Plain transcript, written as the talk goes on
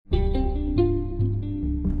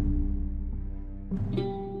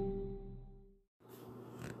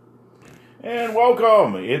And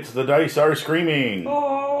welcome! It's the Dice Are Screaming.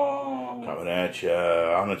 Oh! Coming at you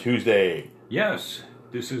on a Tuesday. Yes,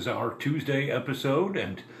 this is our Tuesday episode,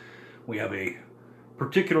 and we have a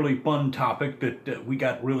particularly fun topic that we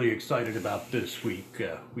got really excited about this week.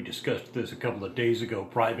 We discussed this a couple of days ago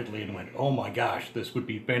privately and went, oh my gosh, this would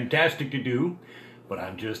be fantastic to do, but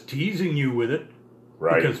I'm just teasing you with it.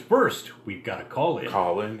 Right. Because first, we've got to call in.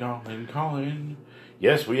 Call in.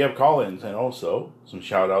 Yes, we have call-ins and also some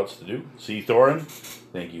shout-outs to do. C. Thorin,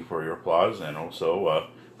 thank you for your applause, and also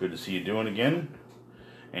good to see you doing again.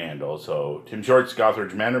 And also Tim Shorts,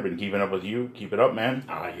 Gothridge Manor, been keeping up with you. Keep it up, man.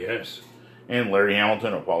 Ah, yes. And Larry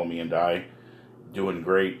Hamilton of Follow Me and Die, doing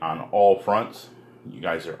great on all fronts. You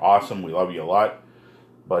guys are awesome. We love you a lot.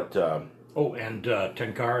 But Oh, and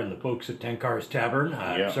Tenkar and the folks at Tenkar's Tavern.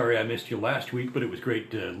 Yeah. Sorry I missed you last week, but it was great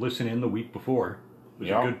to listen in the week before. It was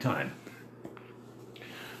a good time.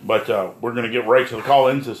 But we're going to get right to the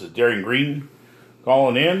call-ins. This is Darian Green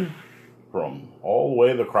calling in from all the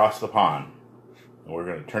way across the pond. And we're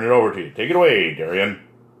going to turn it over to you. Take it away, Darian.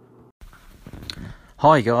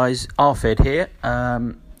 Hi guys, Arfed here.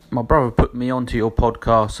 My brother put me onto your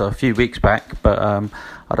podcast a few weeks back, but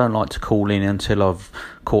I don't like to call in until I've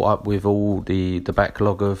caught up with all the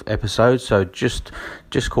backlog of episodes. So just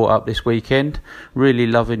caught up this weekend. Really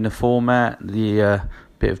loving the format, the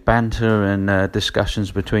bit of banter and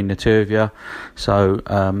discussions between the two of you. So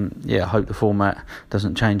I hope the format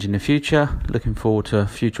doesn't change in the future. Looking forward to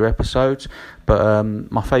future episodes. But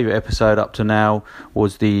my favourite episode up to now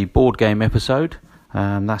was the board game episode.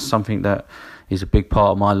 That's something that is a big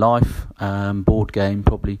part of my life. Board game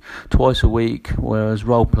probably twice a week, whereas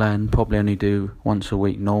role playing probably only do once a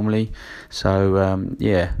week normally. So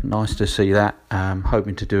nice to see that.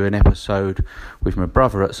 Hoping to do an episode with my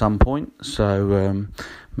brother at some point. So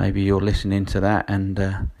maybe you're listening to that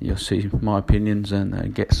and you'll see my opinions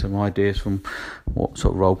and get some ideas from what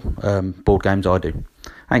sort of board games I do.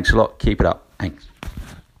 Thanks a lot. Keep it up. Thanks.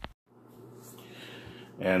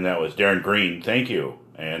 And that was Darren Green. Thank you.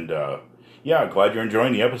 And glad you're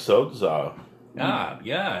enjoying the episodes.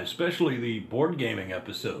 Especially the board gaming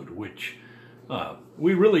episode, which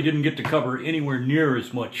we really didn't get to cover anywhere near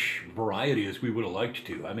as much variety as we would have liked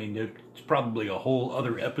to. I mean, it's probably a whole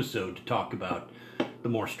other episode to talk about the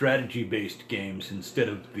more strategy-based games instead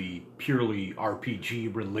of the purely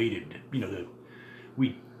RPG-related.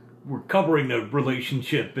 We're covering the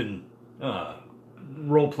relationship in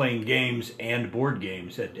role-playing games and board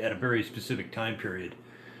games at a very specific time period.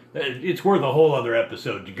 It's worth a whole other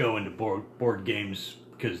episode to go into board games,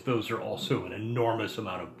 because those are also an enormous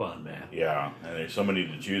amount of fun, man. Yeah, and there's so many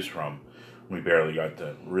to choose from. We barely got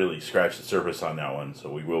to really scratch the surface on that one,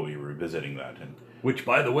 so we will be revisiting that. Which,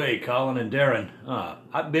 by the way, Colin and Darren,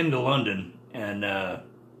 I've been to London, and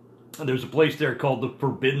there's a place there called the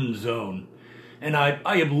Forbidden Zone. And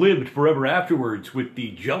I have lived forever afterwards with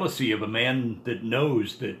the jealousy of a man that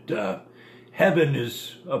knows that heaven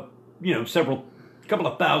is couple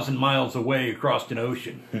of thousand miles away across an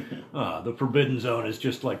ocean. The Forbidden Zone is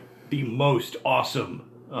just like the most awesome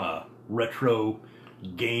retro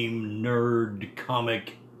game, nerd,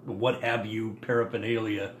 comic, what have you,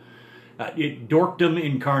 paraphernalia. Dorkdom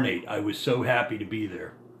incarnate. I was so happy to be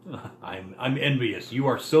there. I'm envious. You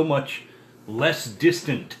are so much less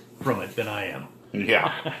distant from it than I am.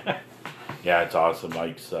 Yeah. Yeah, it's awesome.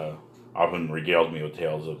 Mike's often regaled me with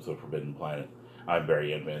tales of the Forbidden Planet. I'm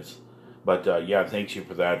very envious. But thanks you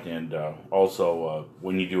for that. And also,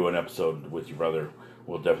 when you do an episode with your brother,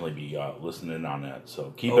 we'll definitely be listening on that.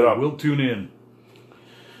 So keep it up. We'll tune in.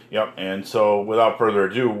 Yep. And so without further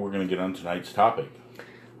ado, we're going to get on tonight's topic.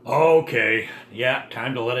 Okay. Yeah,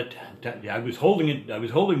 time to let it. I was holding it. I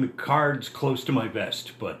was holding the cards close to my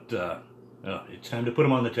vest, but it's time to put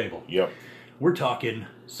them on the table. Yep. We're talking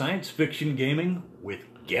science fiction gaming with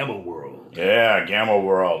Gamma World. Yeah, Gamma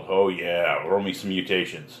World. Oh, yeah. Roll me some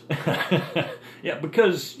mutations. Yeah,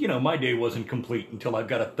 because, my day wasn't complete until I've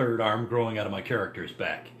got a third arm growing out of my character's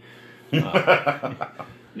back. You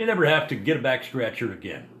never have to get a back scratcher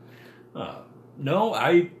again. No,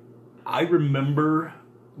 I remember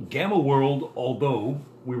Gamma World, although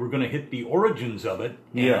we were going to hit the origins of it,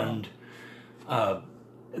 and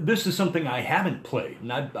this is something I haven't played,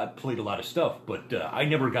 and I've played a lot of stuff, but I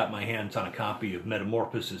never got my hands on a copy of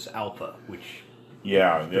Metamorphosis Alpha, which...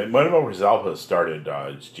 Yeah, Metamorphosis Alpha started,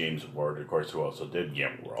 it's James Ward, of course, who also did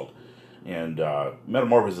Gamma World, and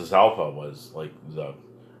Metamorphosis Alpha was like the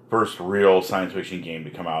first real science fiction game to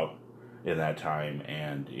come out in that time,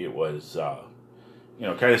 and it was,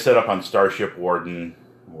 kind of set up on Starship Warden,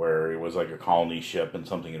 where it was like a colony ship, and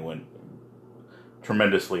something had went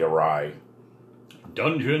tremendously awry.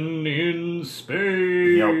 Dungeon in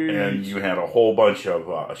space. And you had a whole bunch of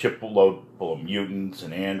a shipload full of mutants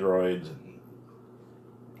and androids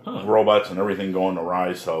and robots and everything going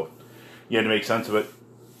awry. So you had to make sense of it.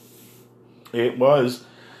 It was,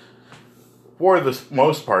 for the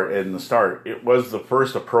most part, in the start, it was the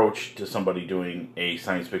first approach to somebody doing a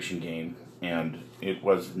science fiction game, and it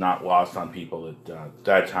was not lost on people at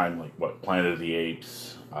that time, like Planet of the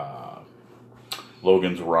Apes,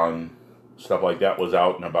 Logan's Run, stuff like that was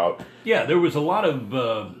out and about. Yeah, there was a lot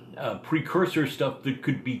of precursor stuff that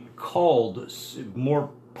could be called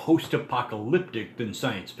more post-apocalyptic than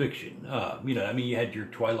science fiction. You had your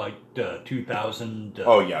Twilight 2000.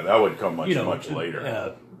 That would come much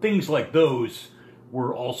later. Things like those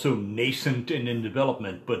were also nascent and in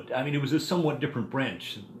development, but it was a somewhat different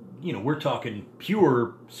branch. We're talking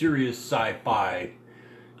pure, serious sci-fi.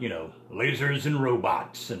 Lasers and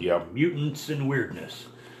robots and mutants and weirdness.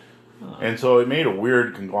 And so it made a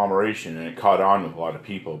weird conglomeration, and it caught on with a lot of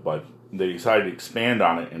people, but they decided to expand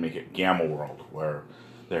on it and make it Gamma World, where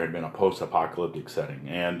there had been a post-apocalyptic setting.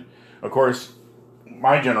 And, of course,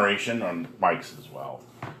 my generation, and Mike's as well,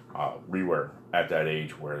 we were at that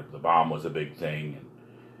age where the bomb was a big thing,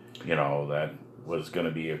 and, that was going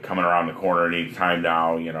to be coming around the corner any time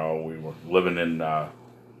now. We were living in,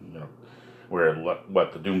 where,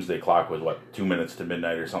 the doomsday clock was, 2 minutes to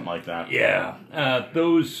midnight or something like that? Yeah.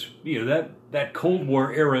 That Cold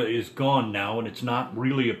War era is gone now, and it's not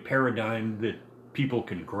really a paradigm that people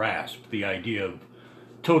can grasp. The idea of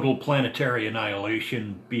total planetary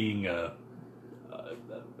annihilation being a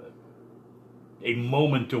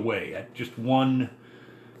moment away. At just one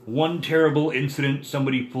terrible incident,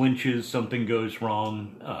 somebody flinches, something goes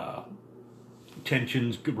wrong,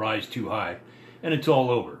 tensions rise too high, and it's all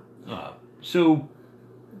over. So,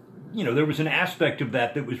 there was an aspect of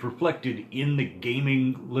that was reflected in the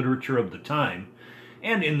gaming literature of the time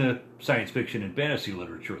and in the science fiction and fantasy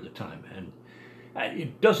literature of the time. And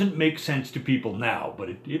it doesn't make sense to people now, but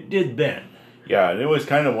it did then. Yeah, and it was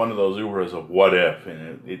kind of one of those eras of what if,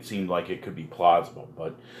 and it seemed like it could be plausible.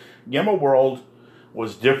 But Gamma World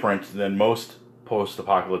was different than most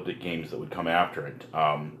post-apocalyptic games that would come after it.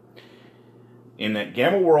 In that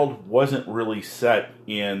Gamma World wasn't really set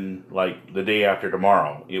in, the day after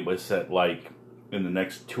tomorrow. It was set, in the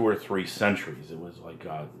next 2 or 3 centuries. It was,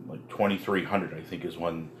 2300, I think, is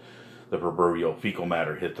when the proverbial fecal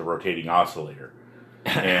matter hit the rotating oscillator.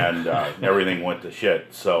 And everything went to shit,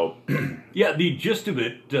 so... Yeah, the gist of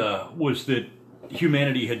it was that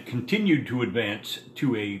humanity had continued to advance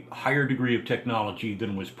to a higher degree of technology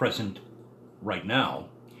than was present right now,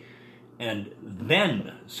 and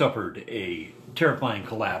then suffered a terrifying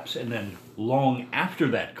collapse, and then long after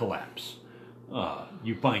that collapse,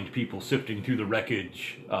 you find people sifting through the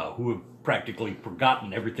wreckage who have practically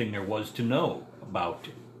forgotten everything there was to know about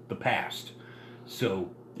the past. So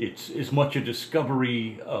it's as much a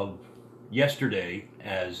discovery of yesterday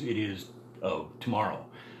as it is of tomorrow.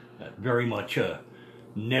 Very much a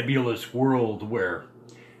nebulous world where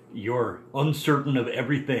you're uncertain of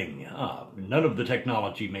everything. None of the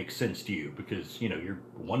technology makes sense to you because,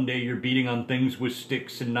 one day you're beating on things with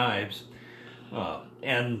sticks and knives.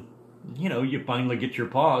 And, you finally get your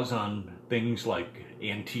paws on things like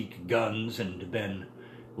antique guns, and then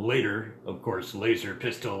later, of course, laser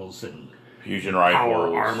pistols and fusion rifles,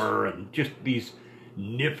 power armor, and just these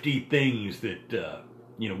nifty things that,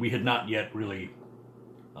 we had not yet really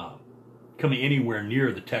come anywhere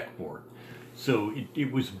near the tech for. So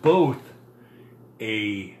it was both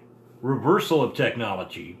a reversal of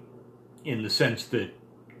technology in the sense that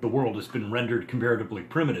the world has been rendered comparatively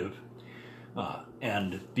primitive,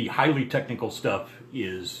 and the highly technical stuff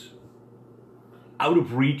is out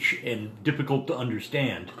of reach and difficult to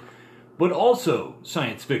understand, but also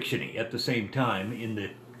science fiction-y at the same time, in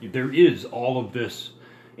that there is all of this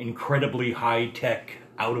incredibly high-tech,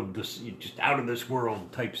 out of this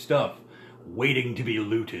world type stuff waiting to be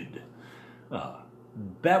looted.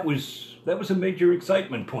 That was a major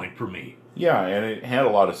excitement point for me. Yeah, and it had a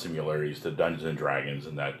lot of similarities to Dungeons and Dragons,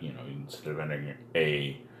 in that, instead of entering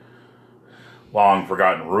a long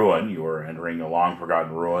forgotten ruin, you were entering a long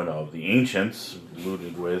forgotten ruin of the ancients,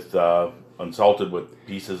 looted with, unsalted with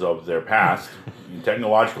pieces of their past,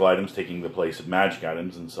 technological items taking the place of magic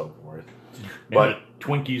items and so forth. But the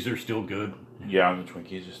Twinkies are still good. Yeah, the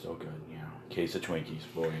Twinkies are still good. Yeah, case of Twinkies,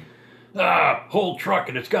 boy. Whole truck,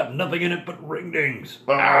 and it's got nothing in it but ring dings.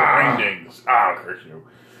 Ring dings. Curse you.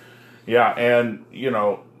 Yeah, and,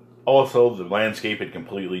 also the landscape had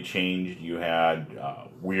completely changed. You had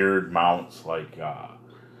weird mounts like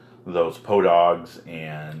those podogs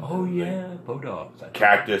and... Oh, yeah, podogs.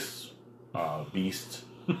 Cactus beasts.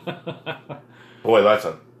 Boy, that's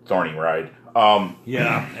a thorny ride.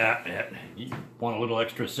 Yeah. You want a little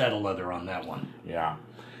extra saddle leather on that one. Yeah.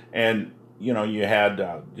 And, you know, you had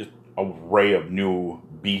just an array of new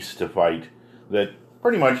beasts to fight that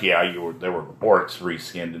pretty much, there were orcs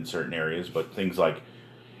reskinned in certain areas, but things like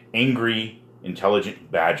angry,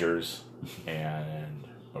 intelligent badgers and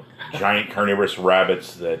giant carnivorous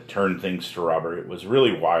rabbits that turned things to rubber. It was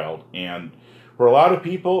really wild. And for a lot of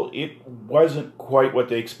people, it wasn't quite what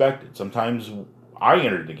they expected. Sometimes I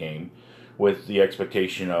entered the game with the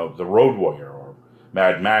expectation of the Road Warrior or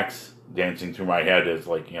Mad Max dancing through my head as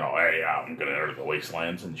like, hey, I'm going to enter the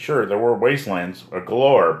wastelands. And sure, there were wastelands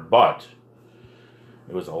galore, but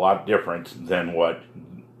it was a lot different than what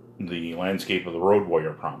the landscape of the Road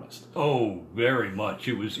Warrior promised. Oh, very much.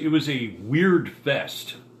 It was a weird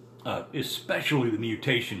fest, especially the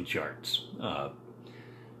mutation charts.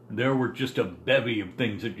 There were just a bevy of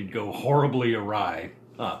things that could go horribly awry,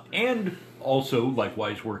 and also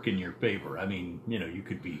likewise work in your favor. I mean, you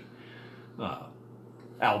could be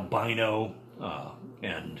albino,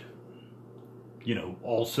 and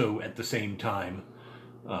also at the same time,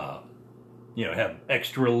 have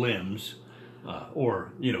extra limbs,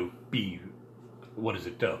 or be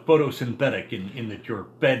photosynthetic in that you're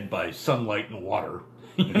fed by sunlight and water.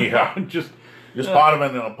 Yeah, just pot him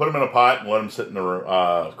and put him in a pot and let him sit in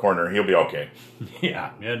the corner. He'll be okay.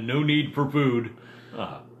 Yeah, no need for food.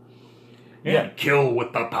 And kill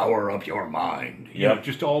with the power of your mind.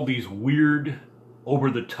 Just all these weird,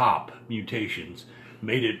 over-the-top mutations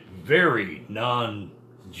made it very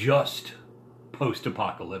non-just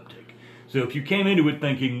post-apocalyptic. So if you came into it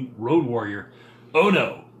thinking Road Warrior, oh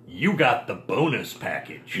no, you got the bonus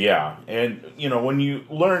package. Yeah, and when you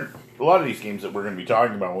learn a lot of these games that we're going to be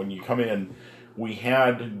talking about, when you come in, we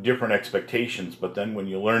had different expectations, but then when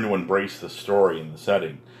you learn to embrace the story and the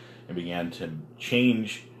setting, it began to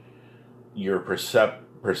change your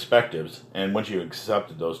perspectives, and once you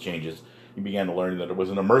accepted those changes, you began to learn that it was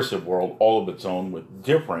an immersive world all of its own with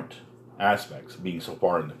different aspects, being so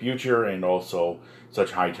far in the future and also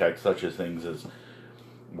such high tech, such as things as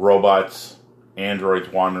robots, androids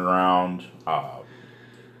wandering around. I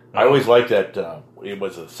always liked that it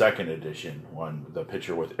was a second edition one, the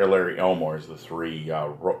picture with Larry Elmore as the three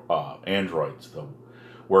androids, the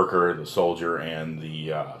worker, the soldier, and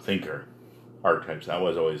the thinker archetypes. That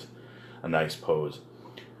was always a nice pose.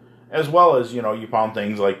 As well as, you found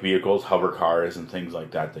things like vehicles, hover cars, and things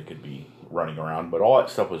like that could be running around, but all that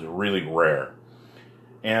stuff was really rare.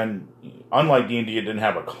 And unlike D&D, it didn't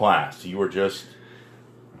have a class. You were just...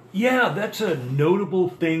 Yeah, that's a notable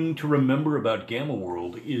thing to remember about Gamma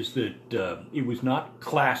World, is that it was not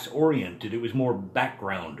class-oriented, it was more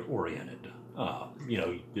background-oriented.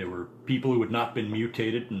 There were people who had not been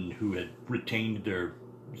mutated and who had retained their,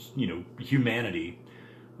 humanity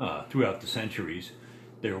throughout the centuries.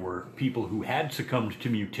 There were people who had succumbed to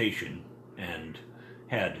mutation and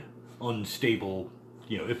had unstable,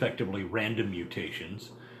 effectively random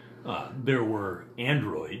mutations. There were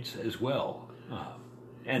androids as well.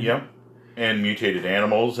 And mutated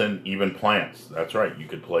animals and even plants. That's right. You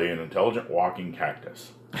could play an intelligent walking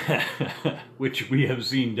cactus. Which we have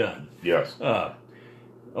seen done. Yes.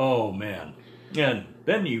 Oh, man. And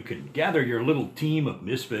then you could gather your little team of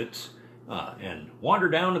misfits and wander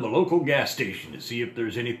down to the local gas station to see if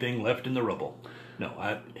there's anything left in the rubble.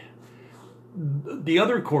 The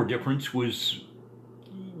other core difference was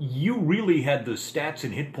you really had the stats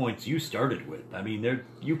and hit points you started with. I mean,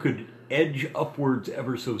 you could edge upwards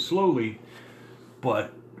ever so slowly,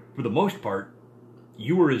 but for the most part,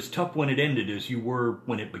 you were as tough when it ended as you were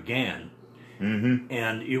when it began. Mm-hmm.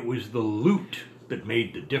 And it was the loot that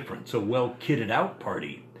made the difference. A well-kitted out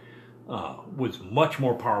party was much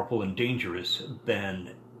more powerful and dangerous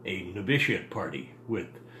than a novitiate party with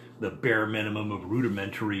the bare minimum of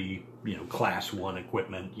rudimentary, class 1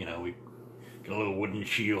 equipment. We got a little wooden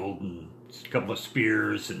shield and a couple of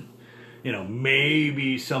spears, and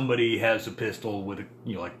maybe somebody has a pistol with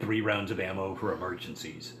like 3 rounds of ammo for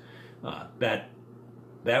emergencies. That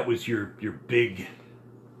was your big,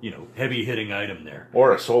 heavy hitting item there.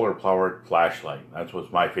 Or a solar powered flashlight. That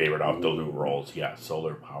was my favorite off the loot rolls. Yeah,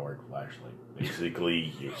 solar powered flashlight.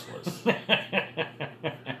 Basically useless.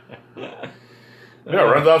 It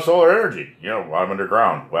runs off solar energy. I'm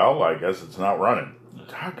underground. Well, I guess it's not running.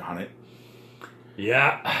 Doggone it.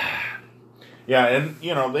 Yeah. Yeah, and,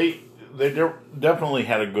 they definitely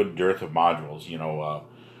had a good dearth of modules.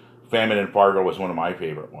 Famine in Fargo was one of my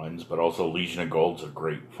favorite ones, but also Legion of Gold's a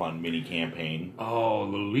great, fun mini campaign. Oh,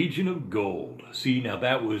 the Legion of Gold. See, now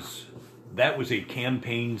that was a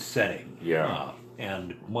campaign setting. Yeah.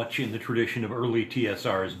 And much in the tradition of early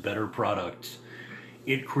TSR's better products,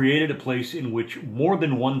 it created a place in which more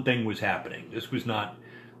than one thing was happening. This was not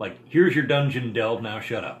like, here's your dungeon delve, now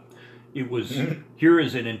shut up. It was, here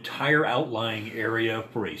is an entire outlying area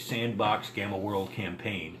for a sandbox Gamma World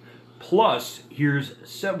campaign. Plus, here's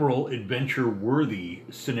several adventure-worthy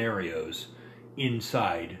scenarios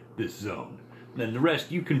inside this zone. Then the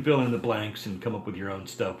rest, you can fill in the blanks and come up with your own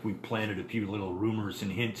stuff. We planted a few little rumors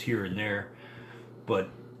and hints here and there, but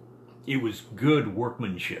it was good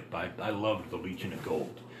workmanship. I loved the Legion of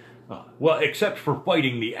Gold. Well, except for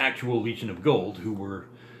fighting the actual Legion of Gold, who were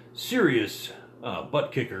serious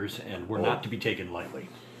butt kickers and were not to be taken lightly.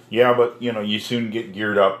 Yeah, but, you soon get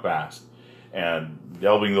geared up fast. And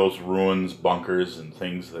delving those ruins, bunkers, and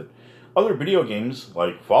things that other video games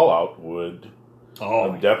like Fallout would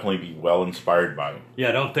definitely be well inspired by.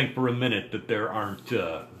 Yeah, don't think for a minute that there aren't,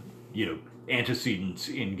 antecedents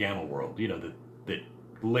in Gamma World. That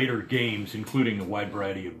later games, including a wide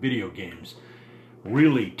variety of video games,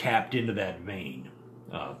 really tapped into that vein.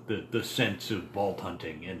 The sense of vault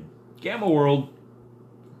hunting. And Gamma World,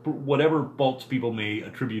 whatever faults people may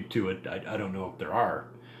attribute to it, I don't know if there are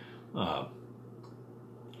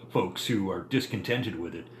folks who are discontented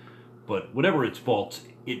with it, but whatever its faults,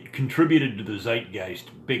 it contributed to the zeitgeist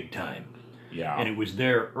big time. Yeah. And it was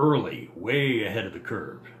there early, way ahead of the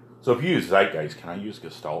curve. So if you use zeitgeist, can I use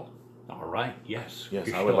Gestalt? All right, yes. Yes,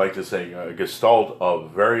 Gestalt. I would like to say Gestalt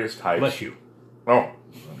of various types. Bless you. Oh,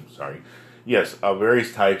 I'm sorry. Yes, of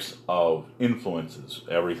various types of influences.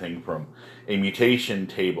 Everything from a mutation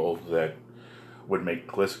table that would make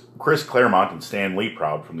Chris Claremont and Stan Lee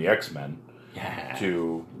proud from the X-Men,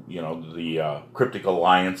 to, the cryptic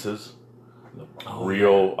alliances,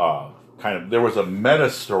 there was a meta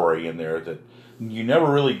story in there that you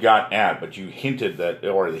never really got at, but you hinted that,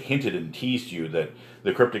 or they hinted and teased you that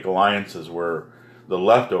the cryptic alliances were the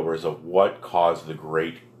leftovers of what caused the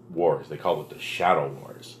Great Wars. They called it the Shadow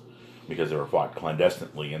Wars because they were fought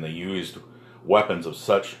clandestinely, and they used weapons of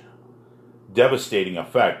such devastating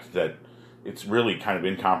effect that it's really kind of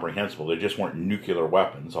incomprehensible. They just weren't nuclear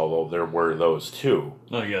weapons, although there were those too.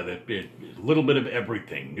 Oh yeah, a little bit of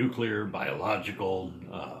everything: nuclear, biological,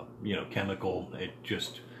 chemical. It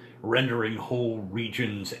just rendering whole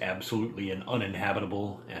regions absolutely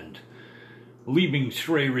uninhabitable and leaving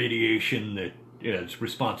stray radiation that is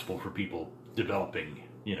responsible for people developing,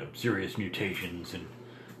 serious mutations and,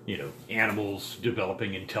 animals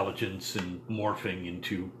developing intelligence and morphing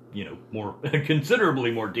into, more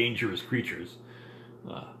considerably more dangerous creatures.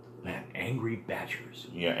 Angry badgers.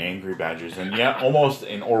 Yeah, angry badgers. And almost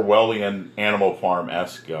an Orwellian Animal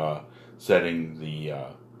Farm-esque setting, the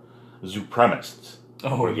Zupremists.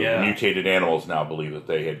 Oh, where yeah. The mutated animals now believe that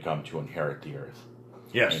they had come to inherit the earth.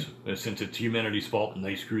 Yes, since it's humanity's fault and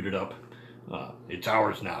they screwed it up, it's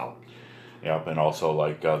ours now. Yep, and also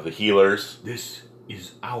like the healers. This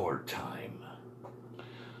is our time.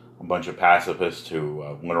 A bunch of pacifists who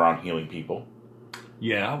went around healing people.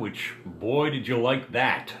 Yeah, which, boy, did you like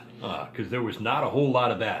that. Because there was not a whole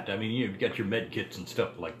lot of that. I mean, you've got your med kits and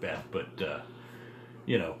stuff like that, but,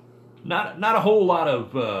 not a whole lot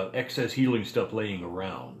of excess healing stuff laying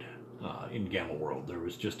around in Gamma World. There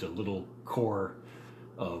was just a little core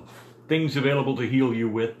of things available to heal you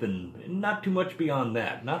with, and not too much beyond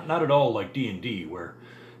that. Not at all like D&D, where,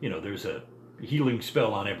 there's a healing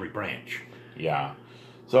spell on every branch. Yeah.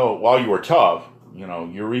 So while you were tough,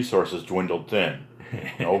 your resources dwindled thin.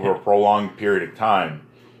 Over a prolonged period of time,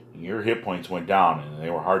 your hit points went down, and they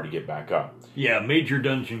were hard to get back up. Yeah, Major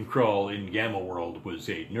Dungeon Crawl in Gamma World was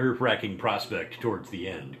a nerve-wracking prospect towards the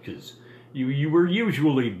end, because you were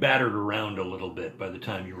usually battered around a little bit by the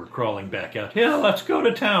time you were crawling back out. Yeah, let's go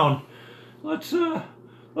to town. Let's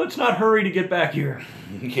not hurry to get back here.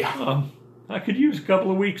 Yeah. I could use a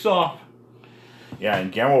couple of weeks off. Yeah,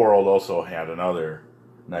 and Gamma World also had another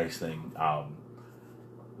nice thing,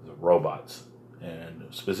 the robots. And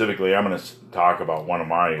specifically, I'm going to talk about one of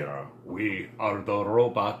my... we are the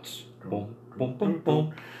robots. Boom, boom, boom,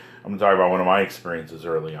 boom. I'm going to talk about one of my experiences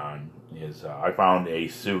early on. I found a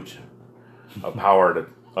suit, a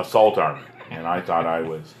powered assault armor, and I thought I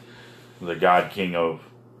was the god king of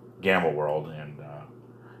Gamma World. And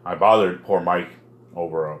I bothered poor Mike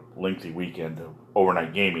over a lengthy weekend of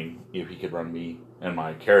overnight gaming if he could run me and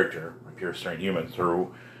my character, my pure strain human,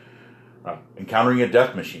 through encountering a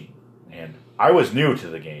death machine. And I was new to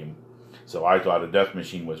the game, so I thought a death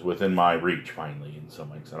machine was within my reach finally. And so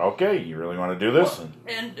Mike said, okay, you really want to do this? Well,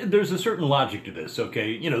 and there's a certain logic to this,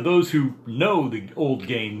 okay? Those who know the old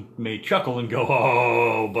game may chuckle and go,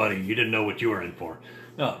 oh, buddy, you didn't know what you were in for.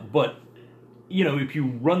 But, if you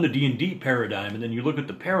run the D&D paradigm and then you look at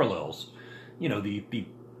the parallels, the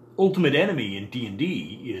ultimate enemy in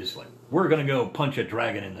D&D is like, we're going to go punch a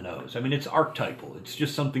dragon in the nose. I mean, it's archetypal. It's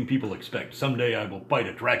just something people expect. Someday I will fight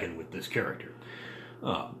a dragon with this character.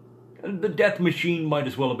 The Death Machine might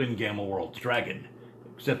as well have been Gamma World's dragon,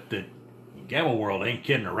 except that Gamma World ain't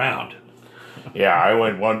kidding around. Yeah, I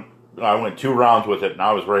went 2 rounds with it, and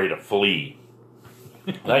I was ready to flee.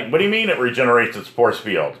 Like, what do you mean it regenerates its force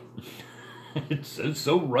field? It says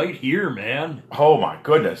so right here, man. Oh my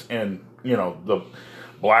goodness! And the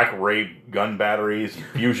black ray gun batteries, and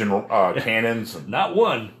fusion cannons. Not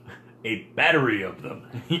one, a battery of them.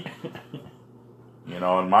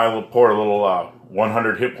 And my poor little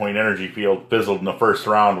 100 hit point energy field fizzled in the first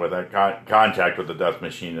round with that contact with the Death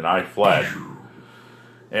Machine, and I fled.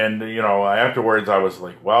 And afterwards I was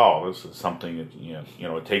like, wow, this is something that,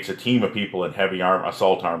 it takes a team of people in heavy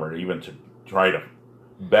assault armor even to try to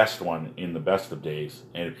best one in the best of days,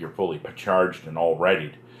 and if you're fully charged and all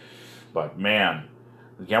readied. But man,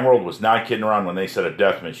 Gamma World was not kidding around when they said a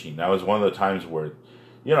Death Machine. That was one of the times where,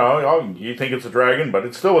 you think it's a dragon, but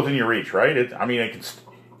it's still within your reach, right? It can.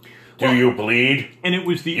 Do you bleed? And it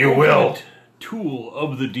was the you will tool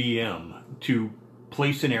of the DM to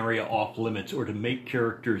place an area off limits or to make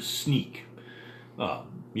characters sneak.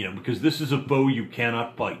 Because this is a foe you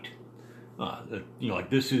cannot fight.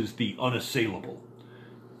 This is the unassailable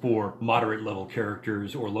for moderate level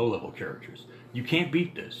characters or low level characters. You can't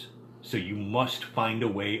beat this, so you must find a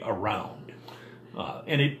way around.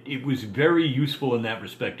 And it was very useful in that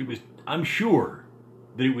respect. I'm sure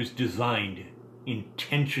that it was designed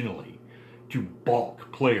intentionally to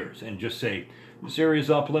balk players and just say, this area's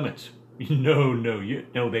off limits.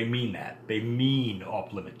 No, they mean that. They mean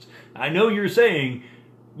off limits. I know you're saying,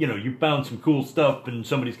 you found some cool stuff and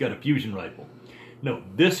somebody's got a fusion rifle. No,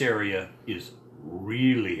 this area is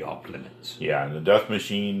really off limits. Yeah, and the Death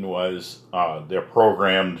Machine was, they're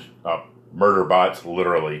programmed murder bots,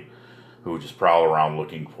 literally, who just prowl around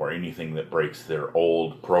looking for anything that breaks their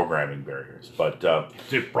old programming barriers. But as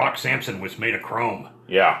if Brock Sampson was made of chrome.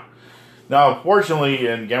 Yeah. Now, fortunately,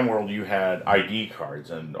 in Gamma World, you had ID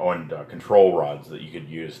cards and control rods that you could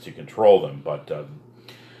use to control them. But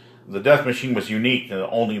the Death Machine was unique, and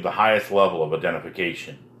only the highest level of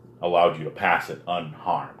identification allowed you to pass it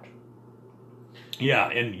unharmed. Yeah,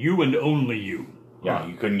 and you and only you. Yeah,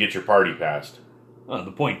 you couldn't get your party passed.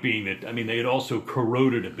 The point being that, they had also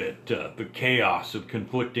corroded a bit the chaos of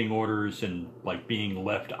conflicting orders and, being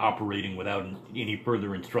left operating without any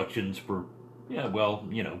further instructions for,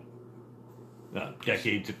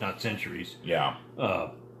 decades, if not centuries. Yeah.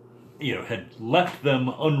 Had left them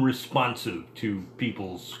unresponsive to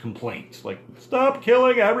people's complaints. Like, stop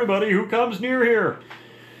killing everybody who comes near here.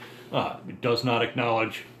 It does not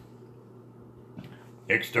acknowledge.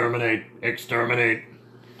 Exterminate.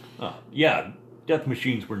 Death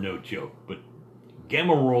Machines were no joke, but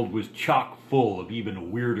Gamma World was chock full of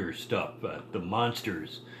even weirder stuff. The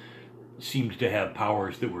monsters seemed to have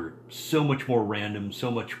powers that were so much more random,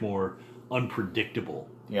 so much more unpredictable.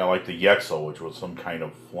 Yeah, like the Yexel, which was some kind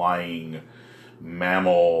of flying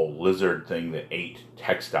mammal lizard thing that ate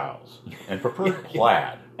textiles and preferred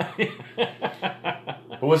plaid,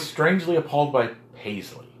 but was strangely appalled by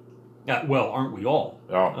paisley. Well, aren't we all?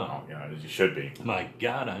 Oh, yeah, you should be. My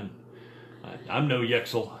God, I'm no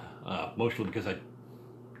Yexel, mostly because I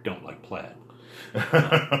don't like plaid.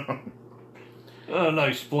 A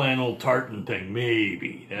nice flannel tartan thing,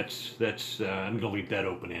 maybe. That's. I'm gonna leave that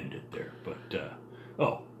open ended there. But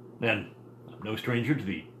and I'm no stranger to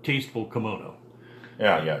the tasteful kimono.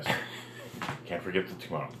 Yeah, yes. Can't forget the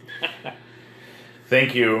kimono.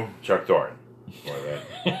 Thank you, Chuck Thorin, for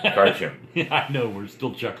that cartoon. I know, we're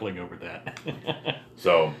still chuckling over that.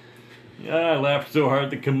 So. I laughed so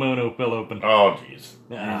hard the kimono fell open. Oh, jeez.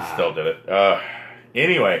 He still did it.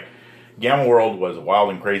 Anyway, Gamma World was a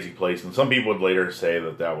wild and crazy place, and some people would later say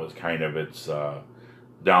that was kind of its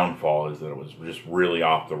downfall, is that it was just really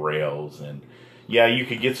off the rails. And yeah, you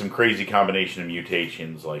could get some crazy combination of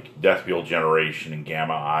mutations like Death Field Generation and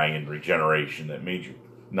Gamma Eye and Regeneration that made you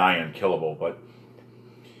nigh unkillable. But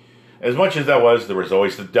as much as that was, there was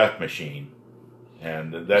always the Death Machine.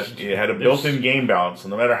 And that it had a built-in game balance,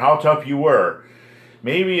 and no matter how tough you were,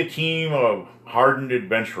 maybe a team of hardened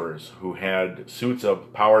adventurers who had suits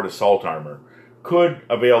of powered assault armor could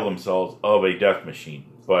avail themselves of a Death Machine.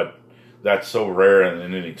 But that's so rare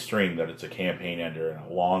and an extreme that it's a campaign ender and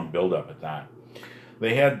a long build-up at that.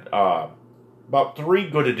 They had about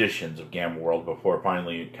 3 good editions of Gamma World before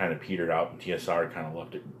finally it kind of petered out and TSR kind of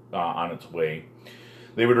left it on its way.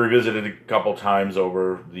 They would revisit it a couple times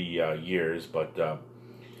over the years, but,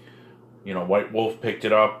 White Wolf picked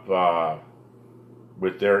it up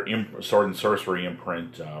with their Sword and Sorcery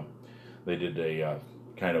imprint. They did a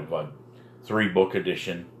kind of a 3-book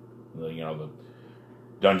edition. The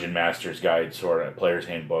Dungeon Master's Guide, sort of Player's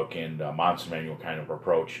Handbook, and Monster Manual kind of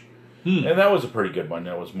approach. And that was a pretty good one.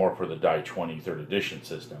 That was more for the Die 20 3rd edition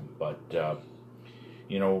system. But,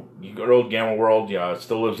 you go to Old Gamma World, it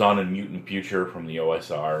still lives on in Mutant Future from the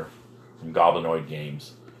OSR, from Goblinoid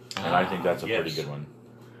Games. And I think that's a pretty good one.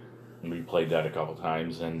 We played that a couple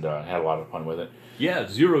times and had a lot of fun with it. Yeah,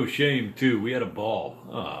 Zero Shame, too. We had a ball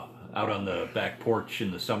out on the back porch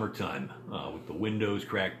in the summertime with the windows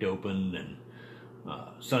cracked open and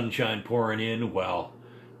sunshine pouring in while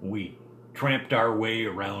we tramped our way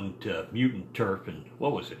around mutant turf. And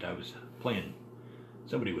what was it? I was playing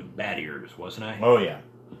somebody with bat ears, wasn't I? Oh, yeah.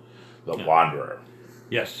 The Wanderer.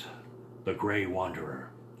 Yes, the Grey Wanderer.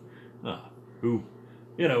 Who,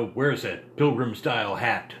 wears that pilgrim-style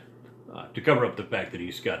hat to cover up the fact that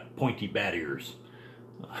he's got pointy bat ears.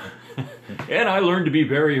 And I learned to be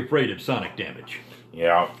very afraid of sonic damage.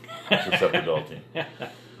 Yeah, susceptibility.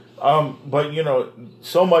 But,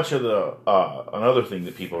 so much of the, another thing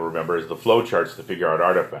that people remember is the flowcharts to figure out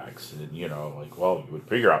artifacts. And, you would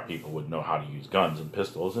figure out people would know how to use guns and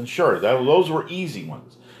pistols. And sure, those were easy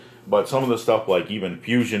ones. But some of the stuff like even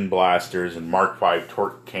fusion blasters and Mark V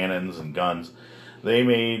torque cannons and guns, they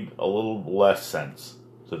made a little less sense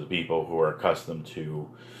to the people who are accustomed to,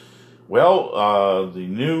 the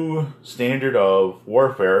new standard of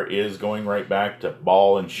warfare is going right back to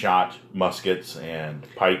ball and shot muskets and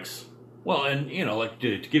pikes. Well, and,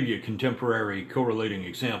 to give you a contemporary correlating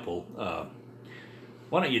example,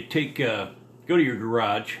 why don't you go to your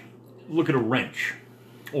garage, look at a wrench,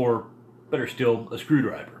 or better still, a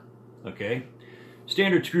screwdriver, okay?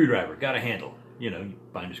 Standard screwdriver, got a handle. You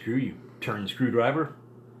find a screw, you turn the screwdriver,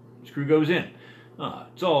 screw goes in.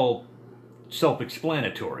 It's all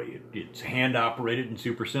self-explanatory. It's hand-operated and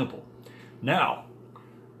super simple. Now,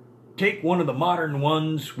 take one of the modern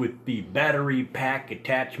ones with the battery pack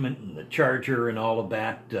attachment and the charger and all of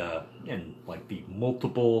that, and like the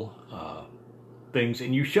multiple things,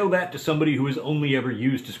 and you show that to somebody who has only ever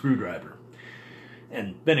used a screwdriver,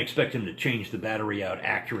 and then expect them to change the battery out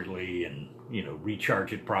accurately and,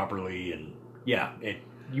 recharge it properly, and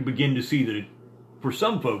you begin to see that for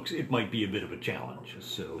some folks, it might be a bit of a challenge.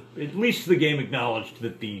 So at least the game acknowledged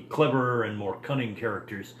that the cleverer and more cunning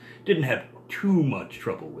characters didn't have too much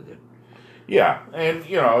trouble with it. Yeah, and,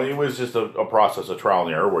 it was just a process of trial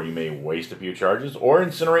and error where you may waste a few charges or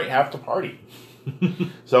incinerate half the party.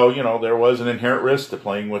 So, there was an inherent risk to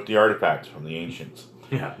playing with the artifacts from the ancients.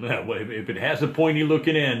 Yeah, if it has a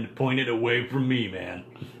pointy-looking end, point it away from me, man.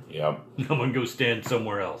 Yep. I'm going to go stand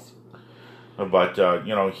somewhere else. But,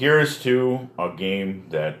 here's to a game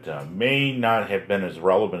that may not have been as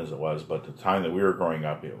relevant as it was, but the time that we were growing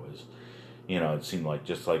up, it was, it seemed like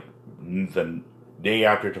just like the day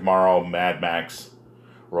after tomorrow, Mad Max,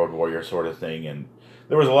 Road Warrior sort of thing. And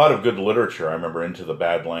there was a lot of good literature. I remember Into the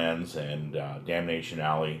Badlands and Damnation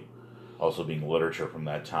Alley also being literature from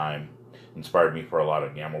that time. Inspired me for a lot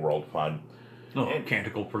of Gamma World fun. Oh, and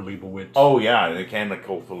Canticle for Leibowitz. Oh, yeah, the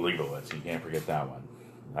Canticle for Leibowitz. You can't forget that one.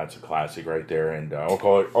 That's a classic right there. And, of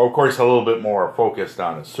course, a little bit more focused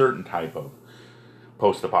on a certain type of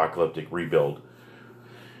post-apocalyptic rebuild.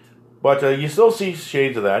 But you still see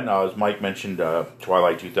shades of that. Now, as Mike mentioned,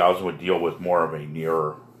 Twilight 2000 would deal with more of a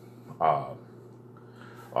near,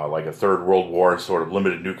 like a Third World War sort of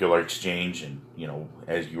limited nuclear exchange. And,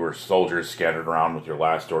 as your soldiers scattered around with your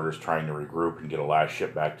last orders trying to regroup and get a last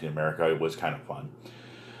ship back to America, it was kind of fun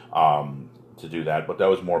to do that. But that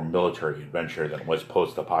was more military adventure than it was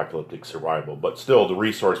post-apocalyptic survival. But still, the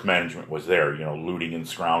resource management was there. Looting and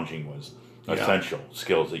scrounging was essential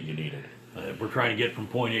skills that you needed. We're trying to get from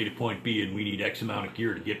point A to point B, and we need X amount of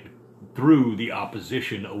gear to get through the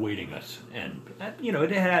opposition awaiting us. And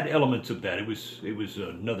it had elements of that. It was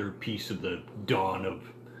another piece of the dawn of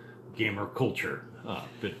gamer culture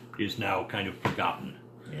that is now kind of forgotten.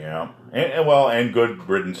 Yeah, and good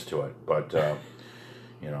riddance to it. But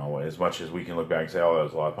as much as we can look back and say, "Oh, that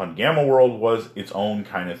was a lot of fun," Gamma World was its own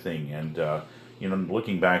kind of thing. And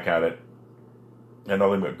looking back at it, and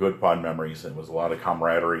nothing but good fun memories. It was a lot of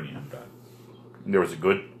camaraderie, and there was a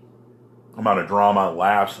good amount of drama,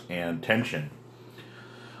 laughs, and tension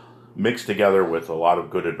mixed together with a lot of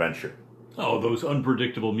good adventure. Oh, those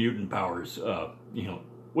unpredictable mutant powers.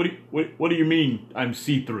 What do you mean I'm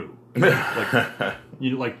see-through? I'm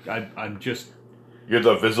just... You're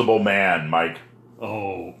the visible man, Mike.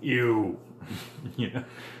 Oh, ew.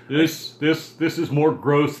 This is more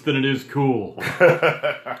gross than it is cool.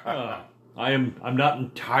 I'm not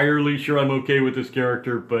entirely sure I'm okay with this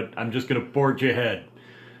character, but I'm just going to forge ahead.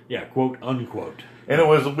 Yeah, quote, unquote.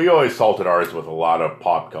 And we always salted ours with a lot of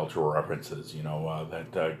pop culture references. You know,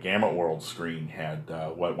 that Gamut World screen had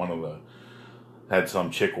had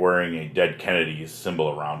some chick wearing a dead Kennedy's symbol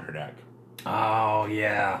around her neck. Oh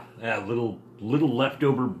yeah, little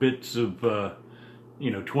leftover bits of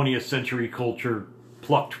 20th century culture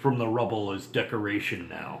plucked from the rubble as decoration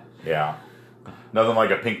now. Yeah, nothing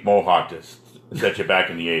like a pink mohawk to set you back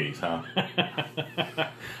in the 80s, huh?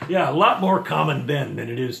 Yeah, a lot more common then than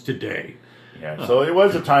it is today. Yeah, so it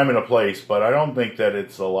was a time and a place, but I don't think that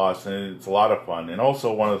it's a loss, and it's a lot of fun. And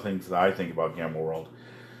also, one of the things that I think about Gamma World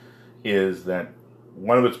is that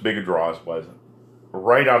one of its bigger draws was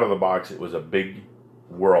right out of the box, it was a big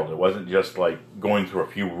world. It wasn't just like going through a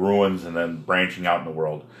few ruins and then branching out in the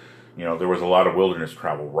world. You know, there was a lot of wilderness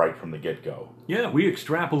travel right from the get-go. Yeah, we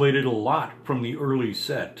extrapolated a lot from the early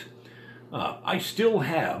set. I still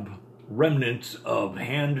have remnants of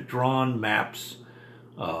hand-drawn maps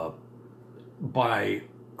by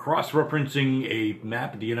cross-referencing a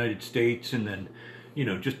map of the United States and then,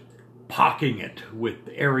 just pocking it with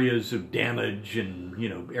areas of damage and,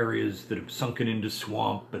 areas that have sunken into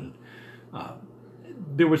swamp. And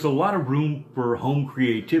there was a lot of room for home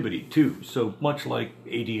creativity, too. So much like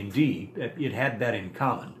AD&D, it had that in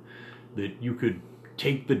common, that you could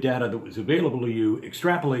take the data that was available to you,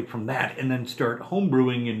 extrapolate from that, and then start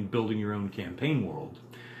homebrewing and building your own campaign world.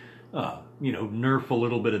 Nerf a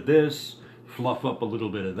little bit of this, fluff up a little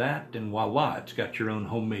bit of that, and voila, it's got your own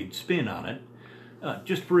homemade spin on it,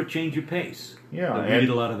 just for a change of pace. Yeah, but we did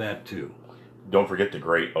a lot of that too. Don't forget the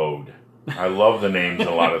Great Ode. I love the names and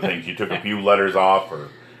a lot of things. You took a few letters off or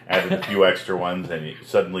added a few extra ones, and it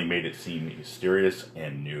suddenly made it seem mysterious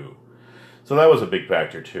and new. So that was a big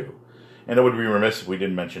factor too. And it would be remiss if we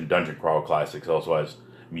didn't mention Dungeon Crawl Classics also has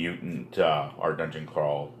Mutant, or Dungeon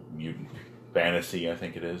Crawl, Mutant Fantasy, I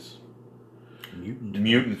think it is.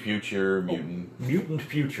 Mutant Future, Mutant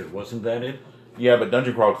Future, wasn't that it? Yeah, but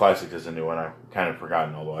Dungeon Crawl Classics is a new one. I've kind of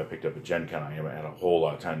forgotten, although I picked up at Gen Con. I haven't had a whole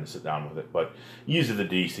lot of time to sit down with it, but uses the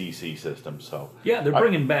DCC system, so... Yeah, they're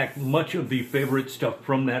bringing back much of the favorite stuff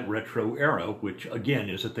from that retro era, which, again,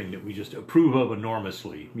 is a thing that we just approve of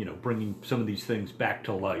enormously, bringing some of these things back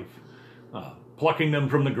to life. Plucking them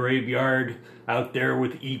from the graveyard, out there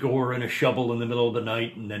with Igor and a shovel in the middle of the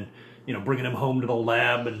night, and then, bringing them home to the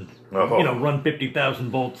lab and, run 50,000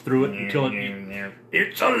 volts through it until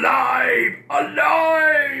it's alive!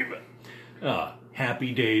 Alive!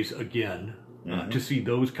 Happy days again to see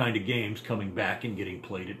those kind of games coming back and getting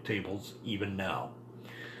played at tables even now.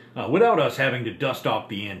 Without us having to dust off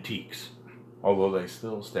the antiques. Although they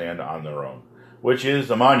still stand on their own, which is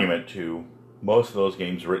a monument to most of those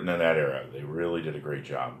games written in that era. They really did a great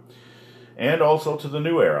job. And also to the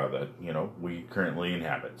new era that, we currently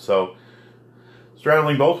inhabit. So,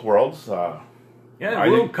 straddling both worlds.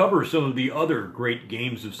 We'll cover some of the other great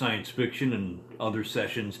games of science fiction and other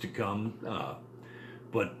sessions to come.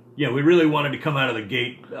 But, we really wanted to come out of the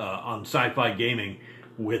gate on sci-fi gaming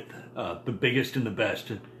with the biggest and the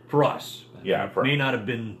best for us. Yeah, it may not have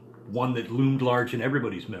been one that loomed large in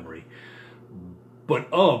everybody's memory. But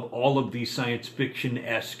of all of these science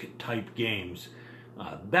fiction-esque type games,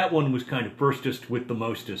 that one was kind of firstest with the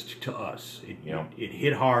mostest to us. It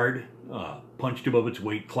hit hard, punched above its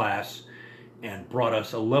weight class, and brought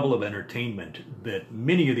us a level of entertainment that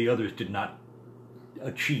many of the others did not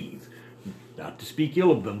achieve. Not to speak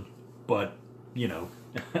ill of them, but,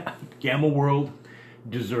 Gamma World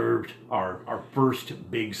deserved our first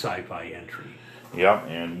big sci-fi entry. Yep,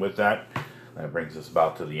 and with that brings us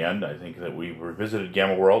about to the end. I think that we've revisited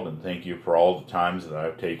Gamma World, and thank you for all the times that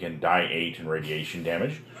I've taken die 8 and radiation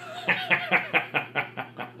damage.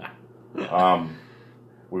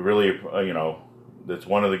 We really, that's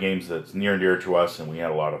one of the games that's near and dear to us, and we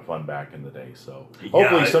had a lot of fun back in the day. So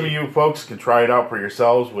hopefully some of you folks can try it out for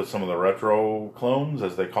yourselves with some of the retro clones,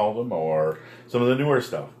 as they call them, or some of the newer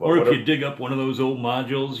stuff. But or if you dig up one of those old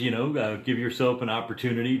modules, give yourself an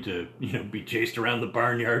opportunity to, be chased around the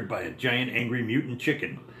barnyard by a giant angry mutant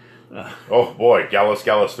chicken. Oh boy, Gallus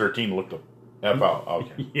 13 looked the F out.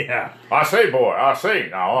 Okay. Yeah. I say, boy, I say.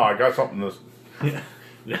 Now I got something to...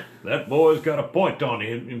 That boy's got a point on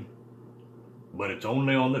him. But it's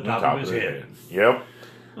only on the top of his head. Yep.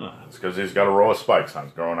 It's because he's got a row of spikes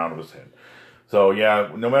growing out of his head. So, yeah,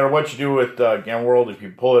 no matter what you do with Gamma World, if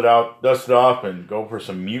you pull it out, dust it off, and go for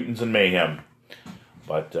some mutants and mayhem.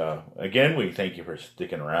 But, again, we thank you for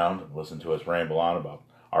sticking around and listening to us ramble on about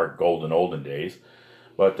our golden olden days.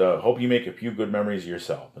 But hope you make a few good memories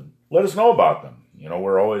yourself. And let us know about them.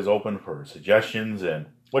 We're always open for suggestions and...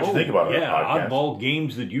 What do you think about our podcast? Oddball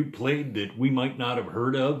games that you played that we might not have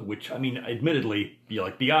heard of, which, admittedly,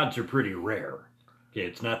 the odds are pretty rare. Okay,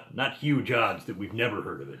 it's not huge odds that we've never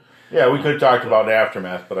heard of it. Yeah, we could have talked about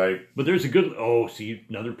Aftermath, but But there's a good... Oh, see,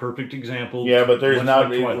 another perfect example. yeah, but there's Much not.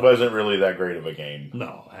 like It Twilight. wasn't really that great of a game.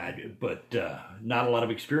 No, but not a lot of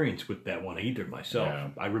experience with that one either myself. Yeah.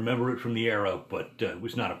 I remember it from the era, but it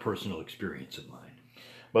was not a personal experience of mine.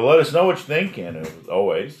 But let us know what you think, and as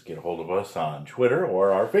always, get a hold of us on Twitter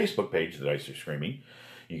or our Facebook page, The Dice Are Screaming.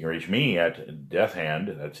 You can reach me at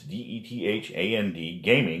Deathhand, that's DETHAND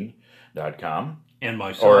gaming.com. And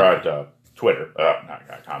myself. Or at Twitter,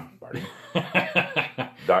 not .com, pardon.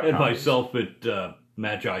 And myself at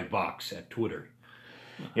Magi Box at Twitter.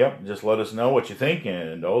 Yep, just let us know what you think,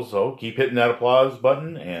 and also keep hitting that applause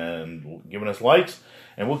button and giving us likes,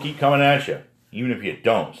 and we'll keep coming at you, even if you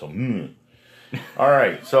don't. So, All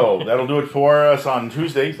right, so that'll do it for us on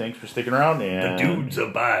Tuesday. Thanks for sticking around. And The dudes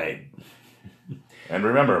abide. And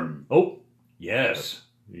remember... Oh, yes.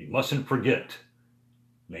 You mustn't forget.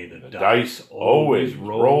 May the dice always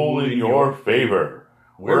roll in your favor.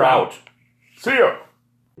 We're out. See ya.